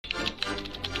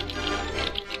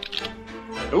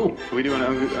Oh, are we doing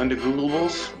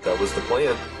Undegooglables? That was the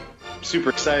plan.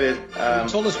 Super excited. You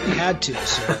told us we had to,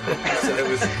 so...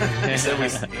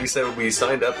 He said we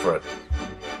signed up for it.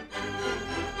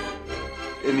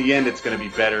 In the end, it's going to be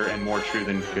better and more true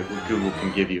than Google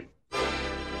can give you.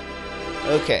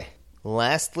 Okay.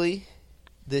 Lastly,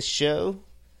 this show,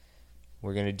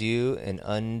 we're going to do an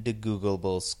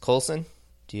Undegooglables. Colson,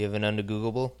 do you have an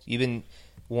Undegoogable? You've been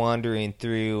wandering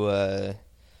through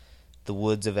the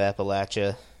woods of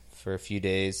Appalachia for a few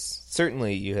days.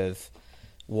 Certainly you have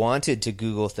wanted to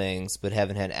Google things but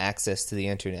haven't had access to the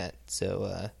internet.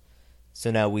 So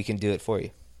now we can do it for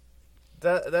you.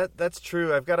 That's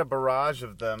true. I've got a barrage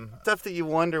of them. Stuff that you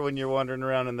wonder when you're wandering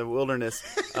around in the wilderness.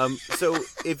 So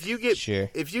if you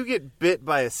get bit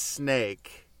by a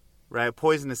snake, right, a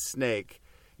poisonous snake,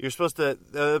 the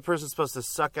other person's supposed to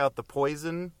suck out the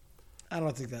poison. I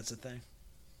don't think that's a thing.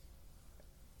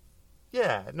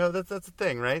 Yeah, no, that's a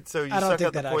thing, right? So you suck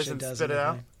out the poison, spit it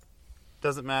out.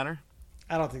 Doesn't matter.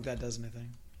 I don't think that does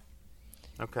anything.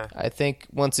 Okay. I think,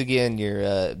 once again,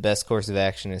 your best course of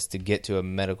action is to get to a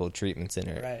medical treatment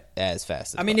center as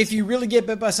fast as possible. If you really get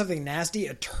bit by something nasty,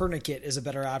 a tourniquet is a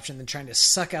better option than trying to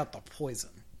suck out the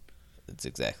poison. That's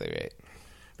exactly right.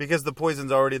 Because the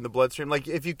poison's already in the bloodstream. Like,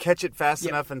 if you catch it fast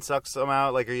enough and suck some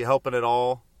out, like, are you helping at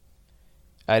all?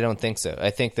 I don't think so. I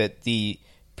think that the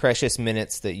precious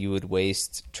minutes that you would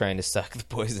waste trying to suck the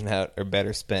poison out are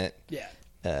better spent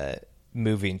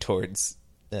moving towards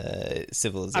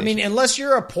civilization. Unless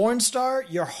you're a porn star,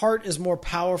 your heart is more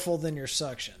powerful than your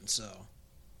suction. So,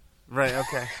 right?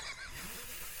 Okay,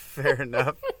 fair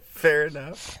enough.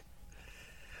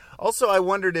 Also, I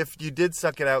wondered if you did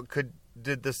suck it out,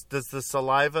 does the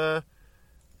saliva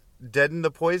deaden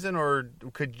the poison, or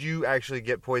could you actually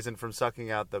get poison from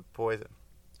sucking out the poison?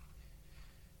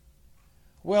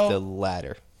 Well, the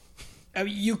latter.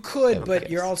 You could, but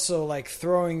you're also like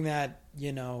throwing that,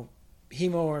 hemo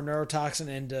or neurotoxin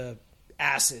into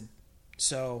acid.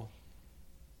 So,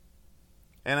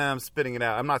 and I'm spitting it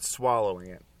out. I'm not swallowing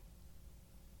it.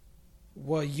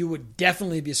 Well, you would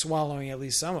definitely be swallowing at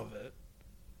least some of it.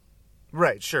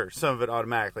 Right, sure. Some of it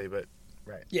automatically, but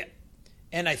right. Yeah.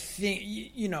 And I think,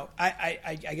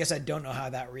 I guess I don't know how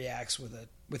that reacts with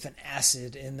an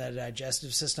acid in the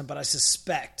digestive system, but I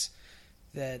suspect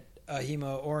that a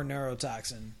hemo or a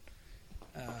neurotoxin,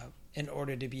 in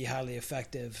order to be highly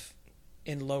effective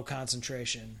in low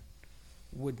concentration,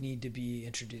 would need to be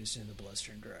introduced in the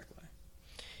bloodstream directly.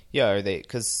 Yeah, are they?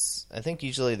 Because I think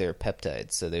usually they're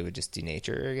peptides, so they would just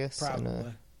denature, I guess.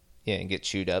 Probably. And get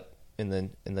chewed up in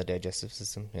the digestive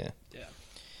system. Yeah. Yeah.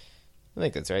 I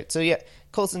think that's right. So yeah,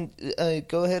 Colson,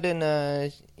 go ahead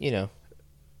and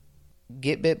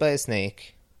get bit by a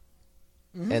snake.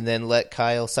 Mm-hmm. And then let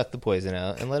Kyle suck the poison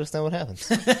out and let us know what happens.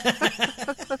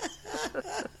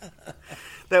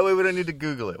 That way we don't need to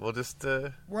Google it. We'll just...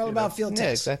 We're all about field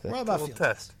tests. Yeah, exactly. We're all about field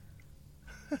test.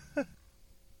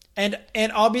 And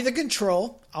I'll be the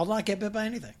control. I'll not get bit by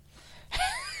anything.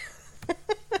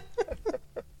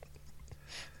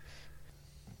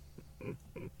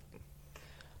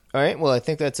 All right, well, I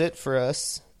think that's it for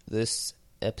us this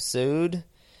episode.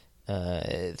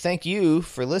 Thank you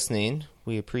for listening.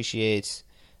 We appreciate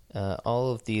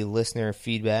all of the listener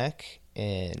feedback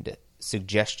and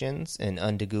suggestions and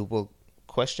Undegoogable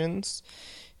questions.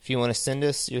 If you want to send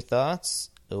us your thoughts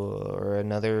or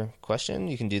another question,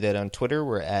 you can do that on Twitter.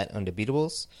 We're at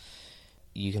Undebeatables.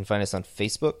 You can find us on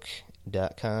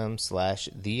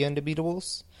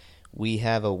Facebook.com/TheUndebeatables. We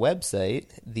have a website,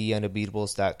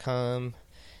 TheUndebeatables.com,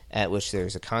 at which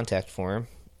there's a contact form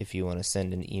if you want to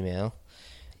send an email.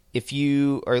 If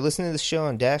you are listening to the show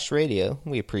on Dash Radio,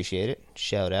 we appreciate it.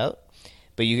 Shout out.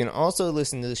 But you can also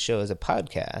listen to the show as a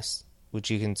podcast,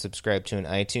 which you can subscribe to in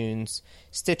iTunes,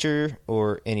 Stitcher,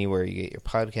 or anywhere you get your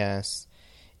podcasts.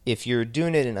 If you're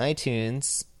doing it in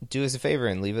iTunes, do us a favor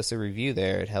and leave us a review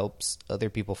there. It helps other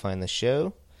people find the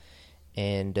show.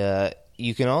 And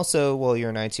you can also, while you're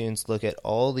in iTunes, look at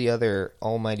all the other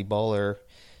Almighty Baller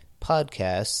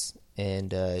podcasts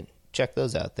and check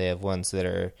those out. They have ones that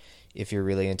are, if you're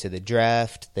really into the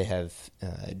draft, they have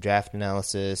draft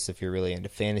analysis. If you're really into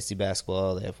fantasy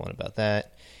basketball, they have one about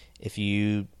that. If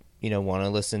you want to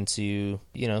listen to,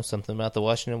 something about the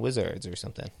Washington Wizards or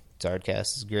something,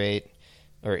 Zardcast is great,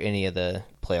 or any of the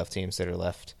playoff teams that are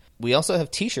left. We also have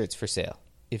t-shirts for sale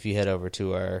if you head over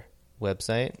to our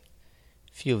website.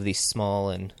 A few of these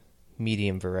small and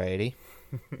medium variety.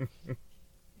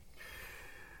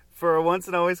 For a once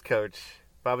and always coach,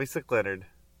 Bobby Sick Leonard,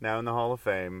 now in the Hall of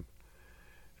Fame.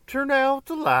 Turn out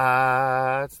the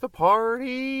lights, the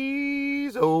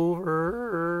party's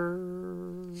over.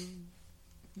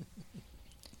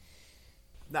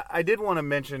 I did want to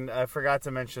mention, I forgot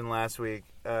to mention last week,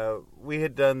 we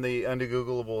had done the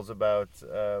Undegooglables about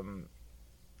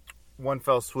One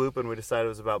Fell Swoop, and we decided it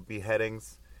was about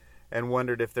beheadings, and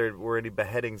wondered if there were any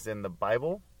beheadings in the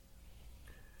Bible.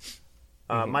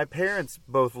 My parents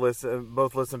both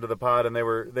listened to the pod, and they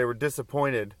were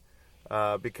disappointed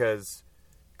because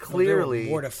clearly they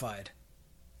were mortified.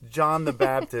 John the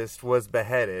Baptist was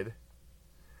beheaded.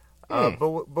 But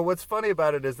what's funny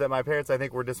about it is that my parents, I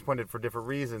think, were disappointed for different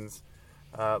reasons.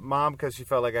 Mom, because she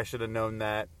felt like I should have known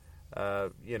that,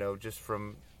 just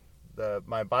from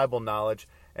my Bible knowledge.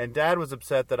 And Dad was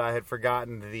upset that I had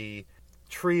forgotten the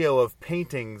trio of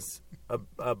paintings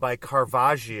by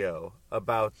Caravaggio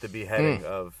about the beheading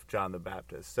of John the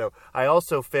Baptist. So I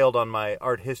also failed on my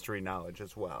art history knowledge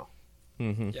as well.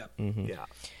 Mm-hmm. Yep. Mm-hmm. Yeah.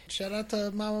 Shout out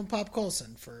to Mom and Pop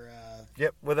Colson for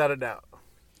yep, without a doubt.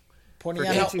 Pointing For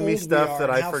out how teaching old me stuff we are that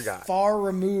and I how forgot. far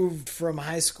removed from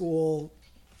high school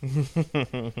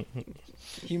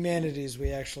humanities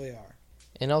we actually are.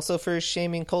 And also for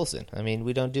shaming Colson. I mean,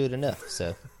 we don't do it enough.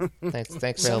 So thanks for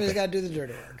Somebody's helping. got to do the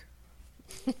dirty work.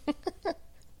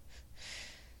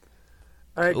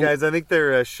 All right, guys, I think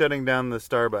they're shutting down the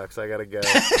Starbucks. I got to go.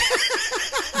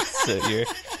 So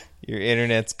your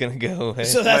internet's gonna go away.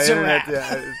 So that's My a wrap.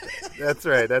 internet, yeah, that's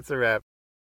right. That's a wrap.